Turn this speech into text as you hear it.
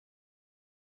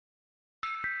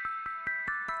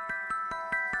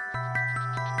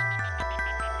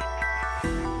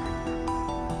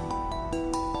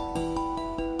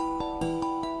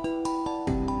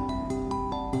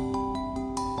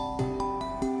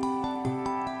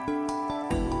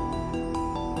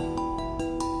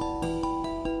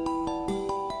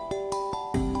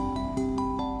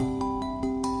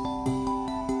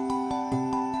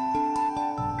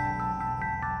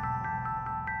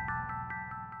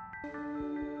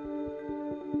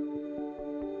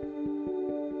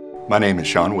My name is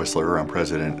Sean Whistler. I'm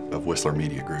president of Whistler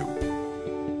Media Group.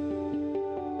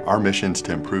 Our mission is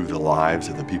to improve the lives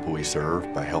of the people we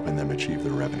serve by helping them achieve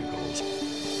their revenue goals.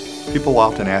 People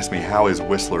often ask me, how is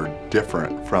Whistler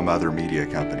different from other media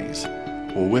companies?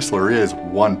 Well, Whistler is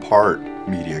one part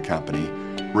media company,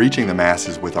 reaching the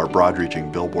masses with our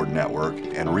broad-reaching billboard network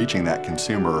and reaching that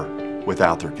consumer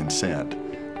without their consent.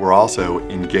 We're also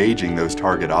engaging those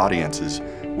target audiences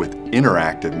with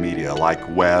interactive media like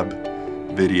web,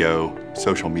 video,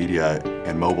 social media,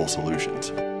 and mobile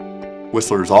solutions.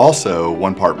 Whistler is also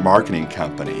one part marketing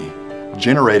company,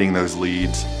 generating those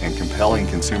leads and compelling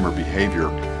consumer behavior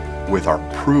with our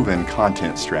proven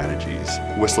content strategies.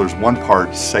 Whistler's one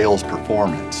part sales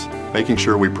performance, making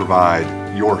sure we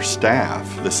provide your staff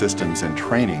the systems and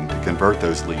training to convert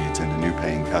those leads into new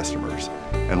paying customers.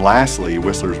 And lastly,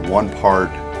 Whistler's one part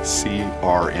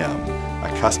CRM,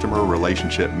 a customer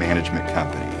relationship management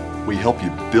company. We help you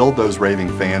build those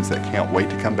raving fans that can't wait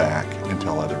to come back and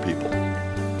tell other people.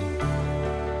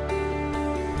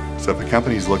 So if a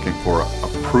company is looking for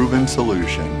a proven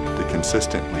solution to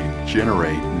consistently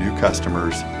generate new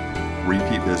customers,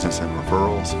 repeat business and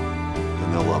referrals,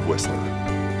 then they'll love Whistler.